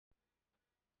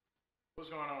What's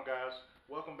going on, guys?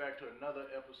 Welcome back to another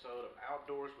episode of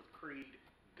Outdoors with Creed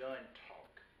Gun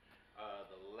Talk.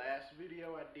 The last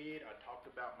video I did, I talked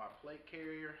about my plate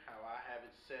carrier, how I have it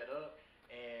set up,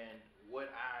 and what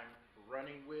I'm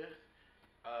running with.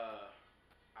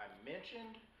 I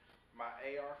mentioned my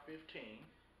AR-15,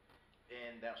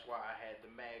 and that's why I had the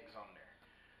mags on there.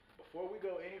 Before we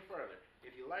go any further,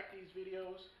 if you like these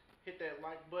videos, hit that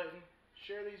like button,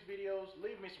 share these videos,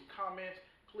 leave me some comments.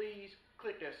 Please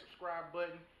click that subscribe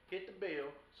button, hit the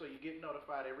bell so you get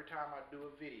notified every time I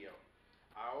do a video.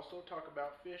 I also talk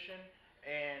about fishing,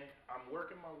 and I'm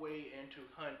working my way into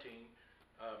hunting.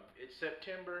 It's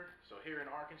September, so here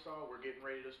in Arkansas we're getting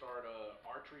ready to start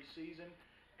archery season,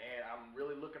 and I'm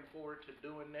really looking forward to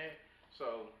doing that.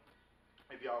 So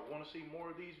if y'all want to see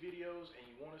more of these videos and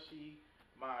you want to see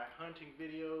my hunting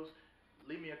videos,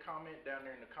 leave me a comment down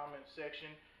there in the comment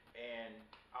section, and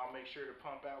I'll make sure to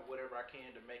pump out whatever I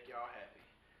can to make y'all happy.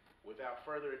 Without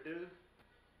further ado,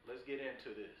 let's get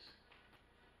into this.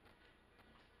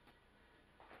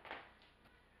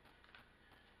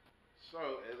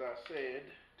 So, as I said,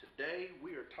 today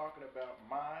we are talking about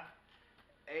my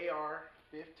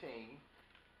AR-15 and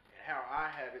how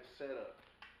I have it set up.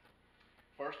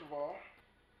 First of all,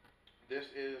 this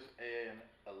is an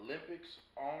Olympic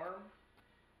arms.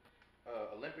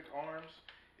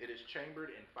 It is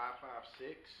chambered in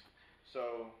 5.56.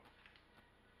 So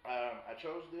I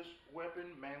chose this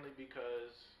weapon mainly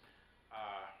because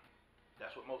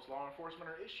that's what most law enforcement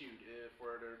are issued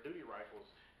for their duty rifles,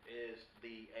 is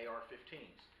the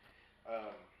AR-15s.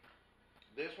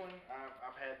 This one,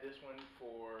 I've had this one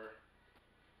for,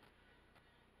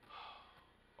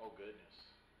 oh goodness,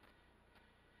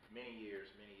 many years.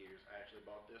 I actually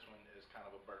bought this one as kind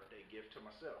of a birthday gift to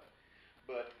myself.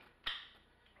 But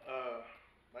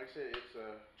like I said, it's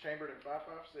chambered in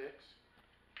 5.56.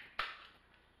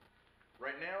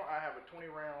 Right now I have a 20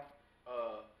 round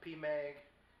P-Mag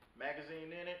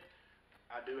magazine in it.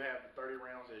 I do have the 30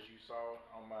 rounds as you saw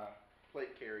on my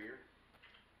plate carrier.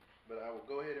 But I will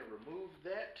go ahead and remove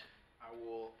that. I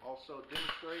will also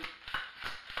demonstrate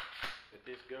that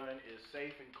this gun is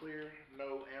safe and clear.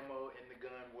 No ammo in the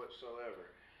gun whatsoever.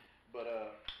 But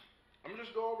I'm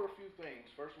just go over a few things.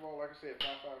 First of all, like I said,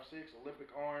 5.56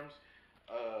 Olympic arms.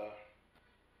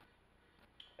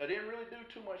 I didn't really do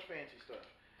too much fancy stuff.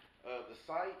 The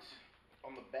sights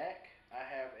on the back, I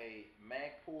have a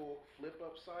Magpul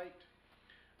flip-up sight.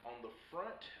 On the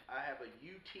front, I have a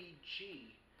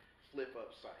UTG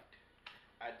flip-up sight.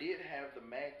 I did have the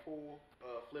Magpul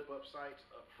flip-up sights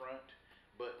up front,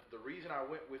 but the reason I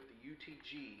went with the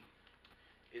UTG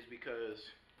is because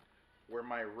where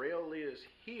my rail is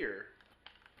here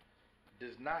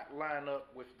does not line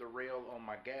up with the rail on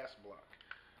my gas block.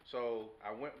 So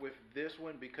I went with this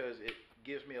one because it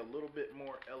gives me a little bit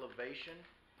more elevation.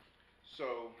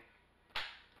 So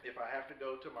if I have to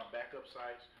go to my backup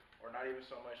sights, or not even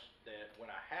so much that when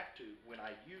I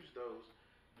use those,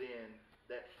 then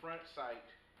that front sight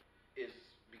is,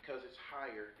 because it's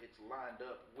higher, it's lined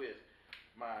up with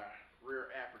my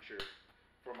rear aperture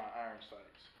for my iron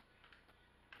sights.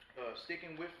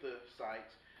 Sticking with the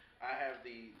sights, I have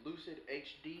the Lucid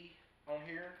HD on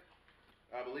here.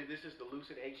 I believe this is the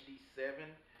Lucid HD 7.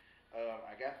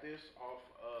 I got this off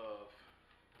of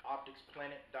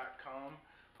opticsplanet.com.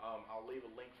 I'll leave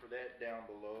a link for that down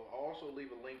below. I'll also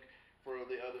leave a link for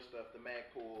the other stuff, the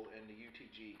Magpul and the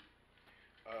UTG.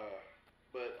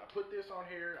 But I put this on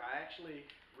here. I actually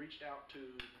reached out to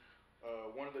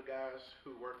one of the guys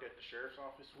who worked at the sheriff's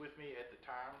office with me at the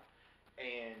time,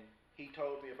 and he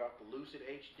told me about the Lucid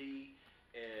HD,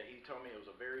 and he told me it was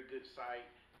a very good sight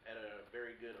at a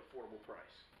very good affordable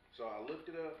price. So I looked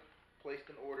it up, placed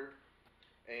an order,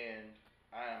 and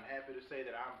I am happy to say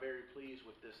that I'm very pleased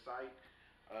with this sight.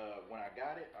 When I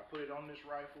got it, I put it on this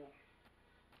rifle.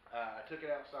 I took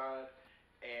it outside,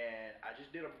 and I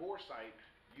just did a bore sight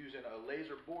using a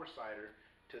laser bore sighter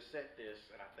to set this,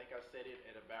 and I think I set it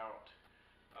at about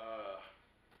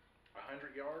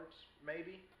 100 yards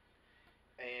maybe.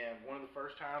 And one of the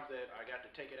first times that I got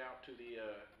to take it out to the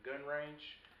gun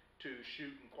range to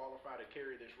shoot and qualify to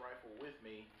carry this rifle with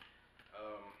me,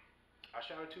 I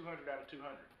shot a 200 out of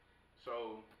 200.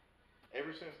 So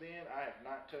ever since then, I have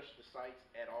not touched the sights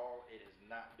at all. It has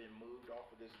not been moved off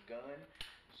of this gun.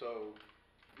 So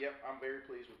yep, I'm very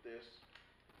pleased with this.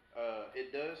 It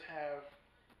does have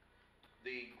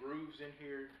the grooves in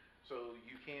here, so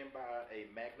you can buy a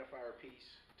magnifier piece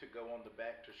to go on the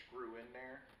back to screw in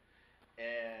there.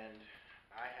 And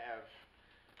I have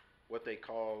what they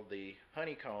call the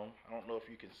honeycomb. I don't know if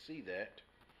you can see that,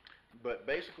 but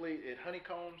basically it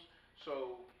honeycombs,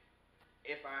 so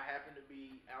if I happen to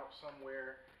be out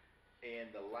somewhere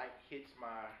and the light hits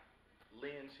my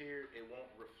lens here, it won't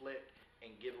reflect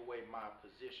and give away my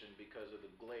position because of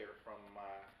the glare from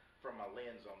my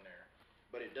lens on there.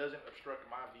 But it doesn't obstruct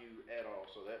my view at all,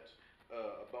 so that's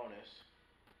a bonus.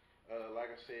 Like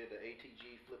I said, the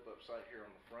ATG flip up sight here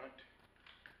on the front.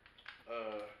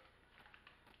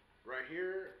 Right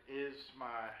here is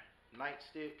my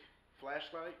nightstick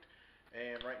flashlight,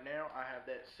 and right now I have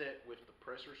that set with the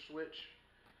pressure switch.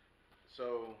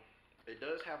 So it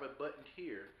does have a button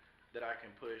here that I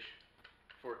can push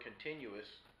for continuous,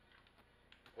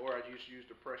 or I just use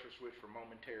the pressure switch for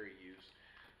momentary use.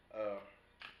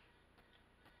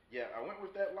 Yeah, I went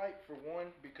with that light for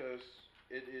one because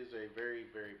it is a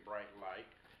very, very bright light.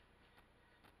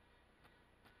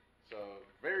 So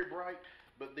very bright,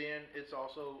 but then it's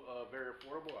also very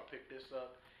affordable. I picked this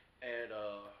up at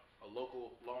a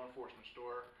local law enforcement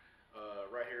store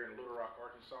right here in Little Rock,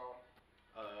 Arkansas.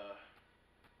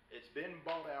 It's been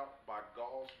bought out by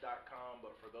Galls.com,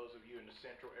 but for those of you in the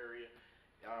central area,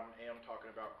 I am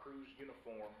talking about Cruise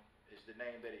Uniform is the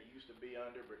name that it used to be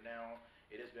under, but now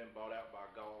it has been bought out by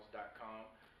Galls.com.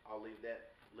 I'll leave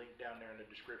that link down there in the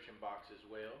description box as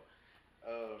well.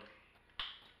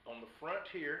 On the front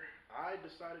here, I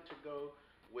decided to go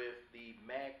with the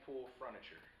Magpul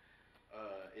furniture.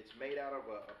 It's made out of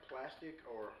a plastic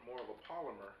or more of a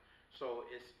polymer, so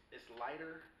it's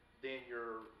lighter than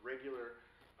your regular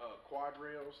quad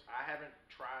rails. I haven't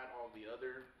tried all the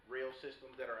other rail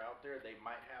systems that are out there. They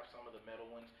might have some of the metal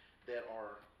ones that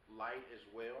are light as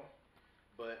well,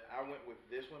 but I went with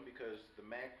this one because the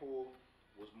Magpul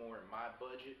was more in my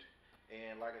budget,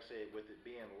 and like I said, with it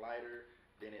being lighter,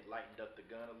 then it lightened up the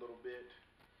gun a little bit.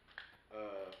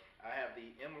 I have the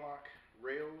M-LOK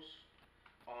rails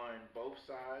on both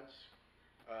sides.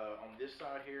 On this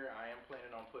side here, I am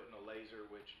planning on putting a laser,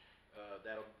 which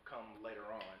that'll come later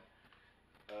on.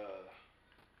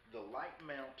 The light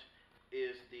mount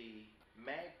is the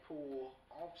Magpul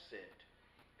offset,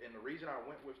 and the reason I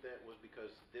went with that was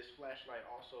because this flashlight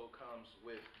also comes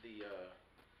with the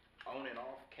on and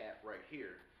off cap right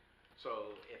here.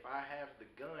 So if I have the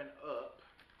gun up,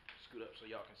 scoot up so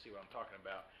y'all can see what I'm talking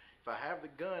about. If I have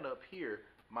the gun up here,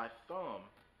 my thumb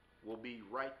will be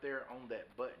right there on that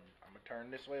button. I'm gonna turn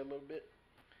this way a little bit.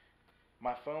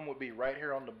 My thumb would be right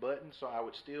here on the button, so I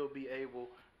would still be able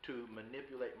to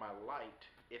manipulate my light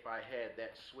if I had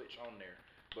that switch on there.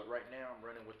 But right now I'm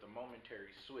running with the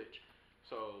momentary switch.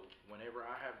 So whenever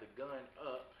I have the gun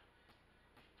up,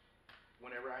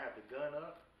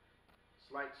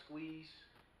 slight squeeze,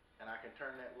 and I can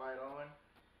turn that light on,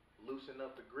 loosen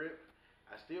up the grip.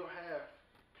 I still have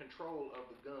control of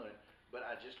the gun, but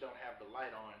I just don't have the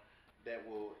light on that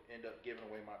will end up giving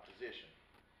away my position.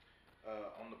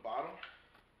 On the bottom,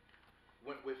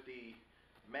 went with the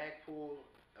Magpul,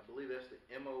 I believe that's the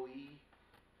MOE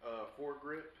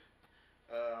foregrip.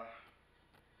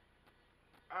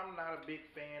 I'm not a big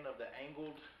fan of the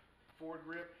angled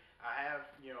foregrip. I have,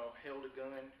 held a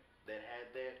gun that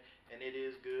had that, and it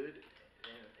is good.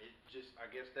 And it just, I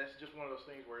guess that's just one of those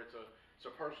things where it's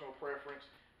a personal preference.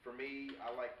 For me,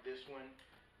 I like this one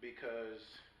because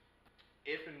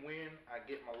if and when I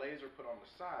get my laser put on the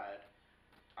side,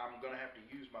 I'm gonna have to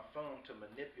use my thumb to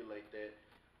manipulate that,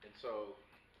 and so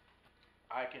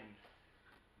I can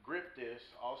grip this.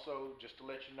 Also, just to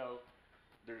let you know,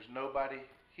 there's nobody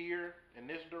here in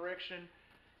this direction,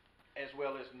 as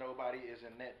well as nobody is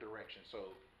in that direction.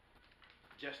 So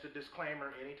just a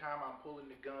disclaimer, anytime I'm pulling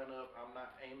the gun up, I'm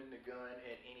not aiming the gun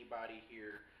at anybody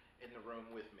here in the room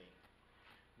with me.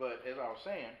 But as I was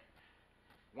saying,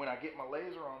 when I get my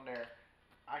laser on there,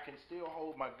 I can still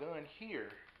hold my gun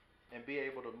here and be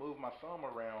able to move my thumb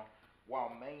around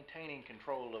while maintaining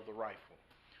control of the rifle.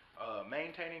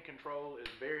 Maintaining control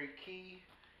is very key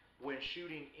when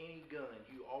shooting any gun.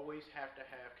 You always have to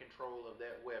have control of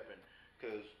that weapon,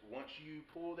 because once you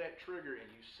pull that trigger and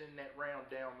you send that round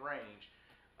down range,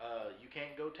 you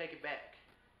can't go take it back.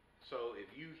 So if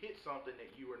you hit something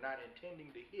that you were not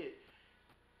intending to hit,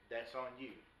 that's on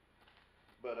you.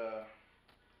 But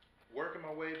working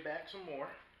my way back some more,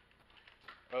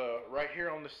 right here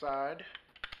on the side,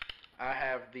 I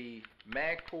have the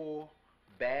Magpul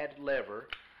BAD lever,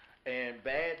 and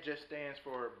BAD just stands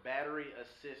for Battery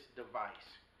Assist Device.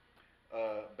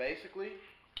 Basically,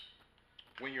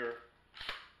 when your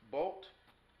bolt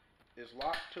is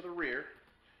locked to the rear,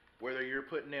 whether you're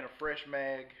putting in a fresh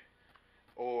mag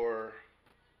or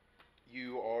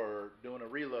you are doing a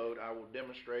reload, I will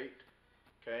demonstrate.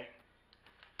 Okay,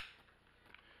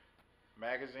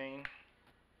 magazine.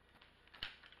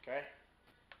 Okay,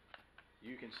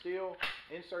 you can still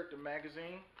insert the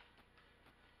magazine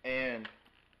and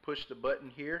push the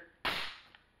button here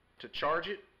to charge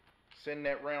it. send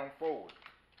that round forward.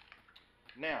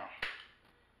 Now,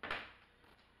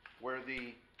 where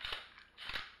the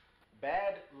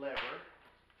bad lever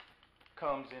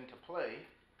comes into play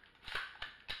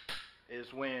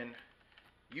is when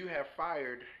you have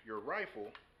fired your rifle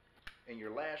and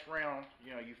your last round,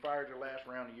 you fired your last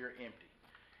round and you're empty.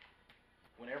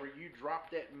 Whenever you drop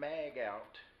that magazine,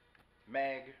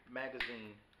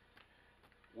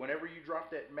 whenever you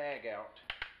drop that mag out,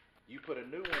 you put a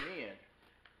new one in,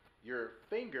 your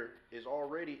finger is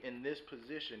already in this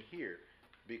position here,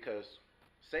 because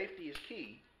safety is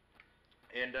key.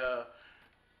 And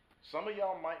some of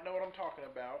y'all might know what I'm talking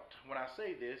about when I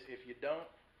say this. If you don't,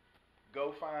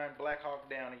 go find Black Hawk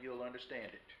Down and you'll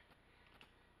understand it.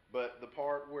 But the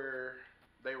part where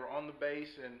they were on the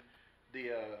base and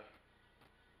the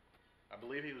I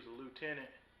believe he was a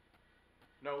lieutenant,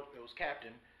 no, it was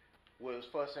captain, was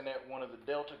fussing at one of the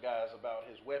Delta guys about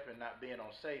his weapon not being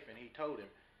on safe, and he told him,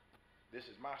 this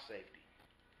is my safety.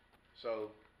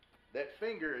 So that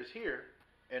finger is here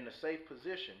in the safe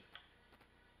position.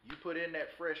 You put in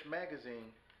that fresh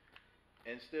magazine,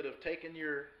 instead of taking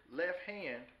your left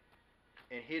hand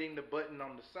and hitting the button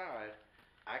on the side,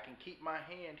 I can keep my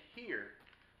hand here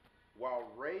while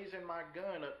raising my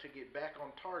gun up to get back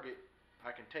on target.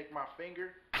 I can take my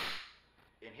finger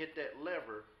and hit that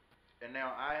lever, and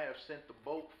now I have sent the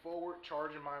bolt forward,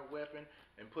 charging my weapon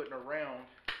and putting a round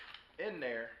in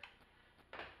there,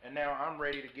 and now I'm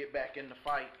ready to get back in the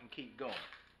fight and keep going.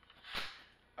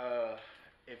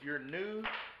 If you're new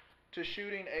to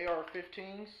shooting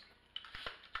AR-15s,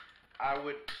 I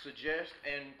would suggest,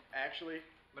 and actually,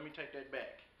 let me take that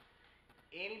back.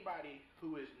 Anybody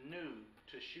who is new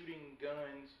to shooting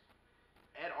guns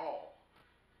at all,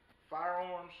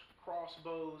 firearms,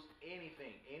 crossbows,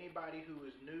 anything, anybody who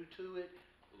is new to it,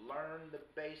 learn the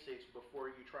basics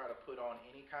before you try to put on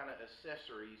any kind of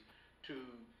accessories to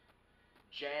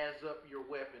jazz up your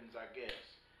weapons, I guess.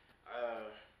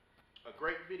 A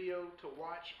great video to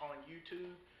watch on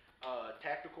YouTube,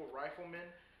 Tactical Rifleman.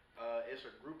 It's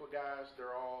a group of guys,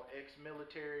 they're all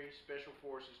ex-military, Special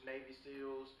Forces, Navy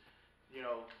SEALs,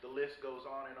 the list goes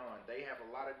on and on. They have a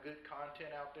lot of good content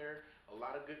out there, a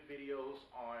lot of good videos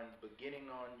on beginning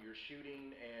on your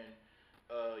shooting and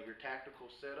your tactical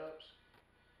setups.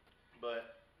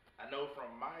 But I know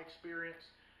from my experience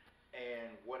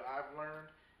and what I've learned,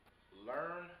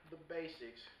 learn the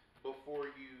basics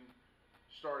before you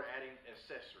start adding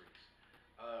accessories.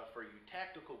 For you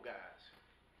tactical guys,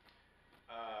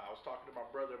 I was talking to my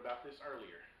brother about this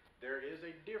earlier. There is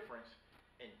a difference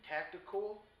in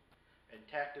tactical and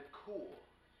tactical.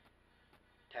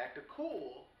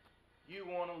 Tactical, you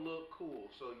want to look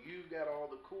cool. So you've got all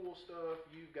the cool stuff,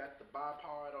 you've got the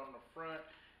bipod on the front,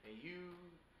 and you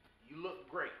look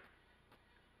great.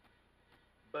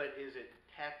 But is it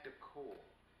tactical?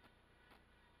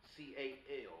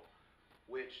 C-A-L,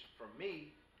 which for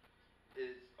me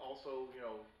is also,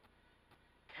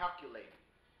 calculating.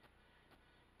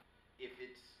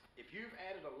 If you've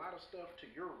added a lot of stuff to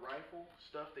your rifle,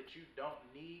 stuff that you don't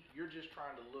need, you're just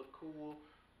trying to look cool,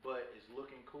 but is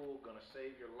looking cool gonna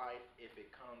save your life if it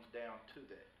comes down to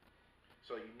that?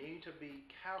 So you need to be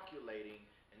calculating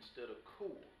instead of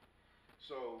cool.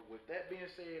 So with that being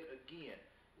said, again,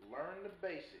 learn the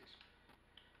basics.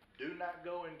 Do not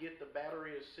go and get the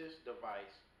battery assist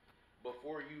device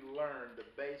before you learn the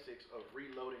basics of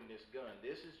reloading this gun.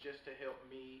 This is just to help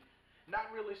me, not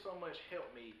really so much help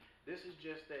me, this is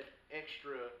just that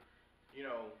extra,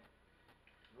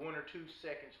 1 or 2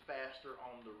 seconds faster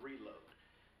on the reload.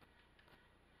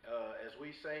 As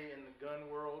we say in the gun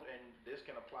world, and this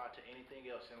can apply to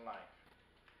anything else in life,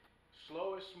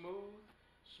 slow is smooth,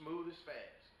 smooth is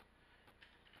fast.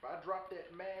 If I drop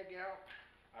that mag out,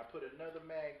 I put another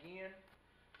mag in,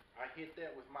 I hit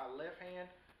that with my left hand,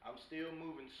 I'm still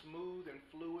moving smooth and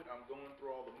fluid, I'm going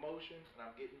through all the motions, and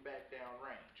I'm getting back down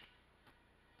range.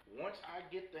 Once I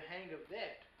get the hang of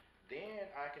that, then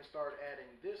I can start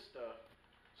adding this stuff,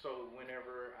 so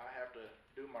whenever I have to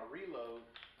do my reload,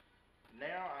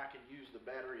 now I can use the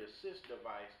battery assist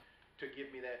device to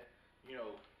give me that,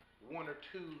 1 or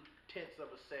 2 tenths of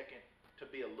a second to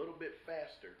be a little bit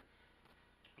faster.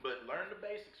 But learn the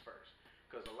basics first,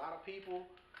 because a lot of people,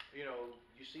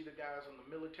 you see the guys in the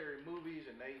military movies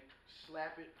and they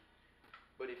slap it,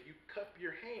 but if you cup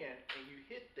your hand and you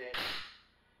hit that,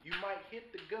 you might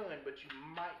hit the gun, but you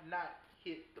might not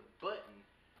hit the button,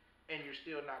 and you're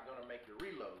still not going to make the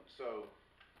reload. So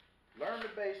learn the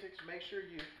basics, make sure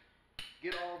you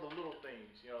get all the little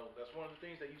things. That's one of the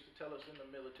things they used to tell us in the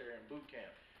military and boot camp.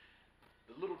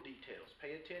 The little details.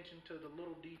 Pay attention to the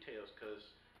little details, because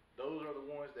those are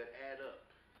the ones that add up.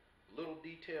 A little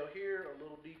detail here, a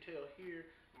little detail here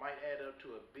might add up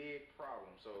to a big problem.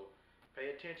 So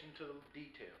pay attention to the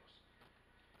details.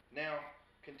 Now,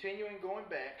 continuing going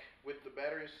back with the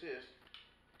battery assist,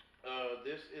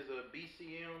 this is a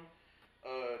BCM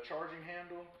charging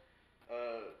handle.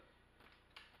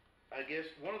 I guess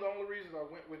one of the only reasons I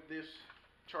went with this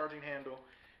charging handle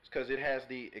is because it has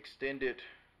the extended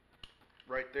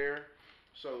right there,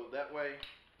 so that way,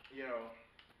 you know,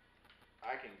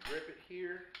 I can grip it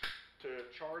here to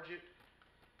charge it.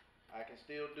 I can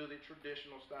still do the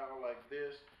traditional style like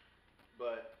this,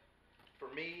 but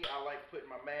for me, I like putting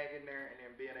my mag in there and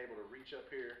then being able to reach up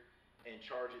here and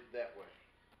charge it that way.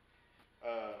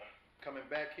 Coming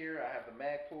back here, I have the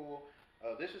Magpul.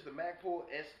 This is the Magpul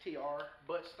STR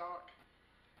buttstock.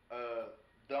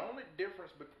 The only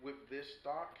difference with this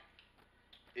stock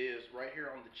is right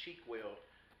here on the cheek weld.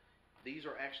 These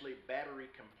are actually battery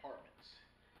compartments.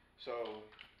 So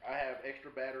I have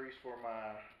extra batteries for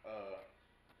my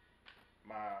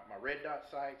my red dot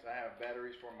sights. I have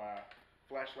batteries for my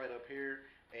flashlight up here,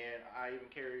 and I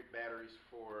even carry batteries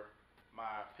for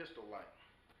my pistol light.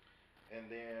 And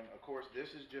then, of course,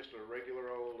 this is just a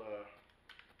regular old,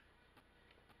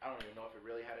 I don't even know if it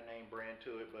really had a name brand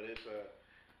to it, but it's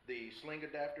the sling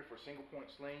adapter for single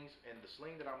point slings. And the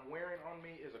sling that I'm wearing on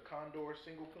me is a Condor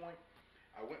single point.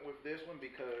 I went with this one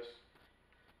because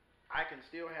I can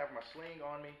still have my sling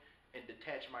on me and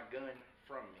detach my gun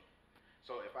from me.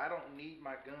 So if I don't need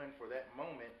my gun for that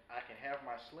moment, I can have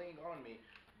my sling on me,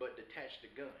 but detach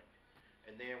the gun.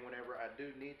 And then whenever I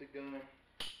do need the gun,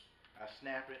 I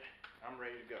snap it, I'm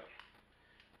ready to go.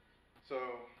 So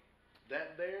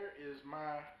that there is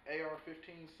my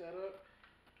AR-15 setup.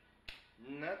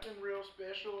 Nothing real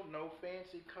special, no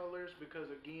fancy colors, because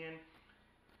again,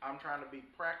 I'm trying to be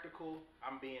practical,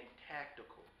 I'm being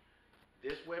tactical.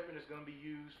 This weapon is going to be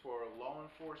used for law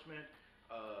enforcement,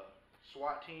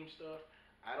 SWAT team stuff.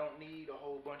 I don't need a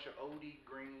whole bunch of OD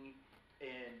green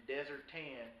and desert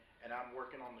tan, and I'm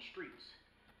working on the streets.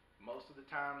 Most of the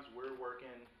times we're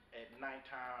working at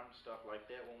nighttime, stuff like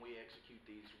that, when we execute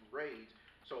these raids.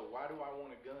 So why do I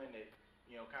want a gun that,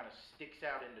 you know, kind of sticks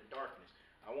out in the darkness?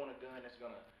 I want a gun that's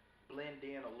going to blend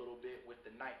in a little bit with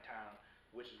the nighttime,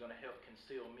 which is going to help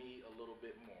conceal me a little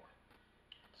bit more.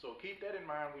 So keep that in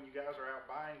mind when you guys are out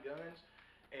buying guns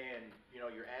and, you know,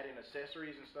 you're adding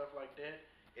accessories and stuff like that.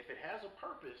 If it has a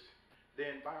purpose,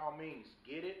 then by all means,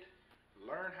 get it,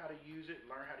 learn how to use it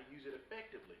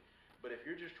effectively. But if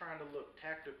you're just trying to look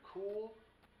tactical,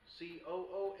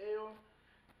 COOL,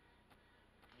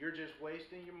 you're just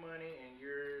wasting your money, and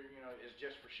you're, you know, it's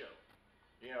just for show.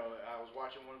 You know, I was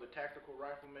watching one of the tactical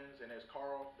riflemen, and as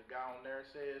Carl, the guy on there,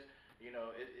 says, you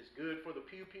know, it's good for the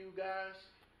pew pew guys,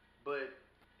 but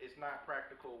it's not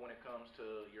practical when it comes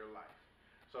to your life.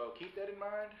 So keep that in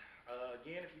mind.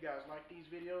 Again, if you guys like these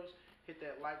videos, hit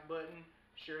that like button,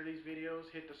 share these videos,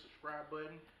 hit the subscribe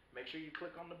button. Make sure you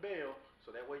click on the bell so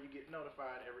that way you get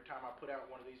notified every time I put out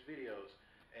one of these videos.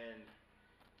 And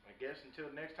I guess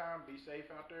until next time, be safe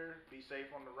out there, be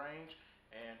safe on the range,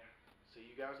 and see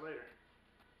you guys later.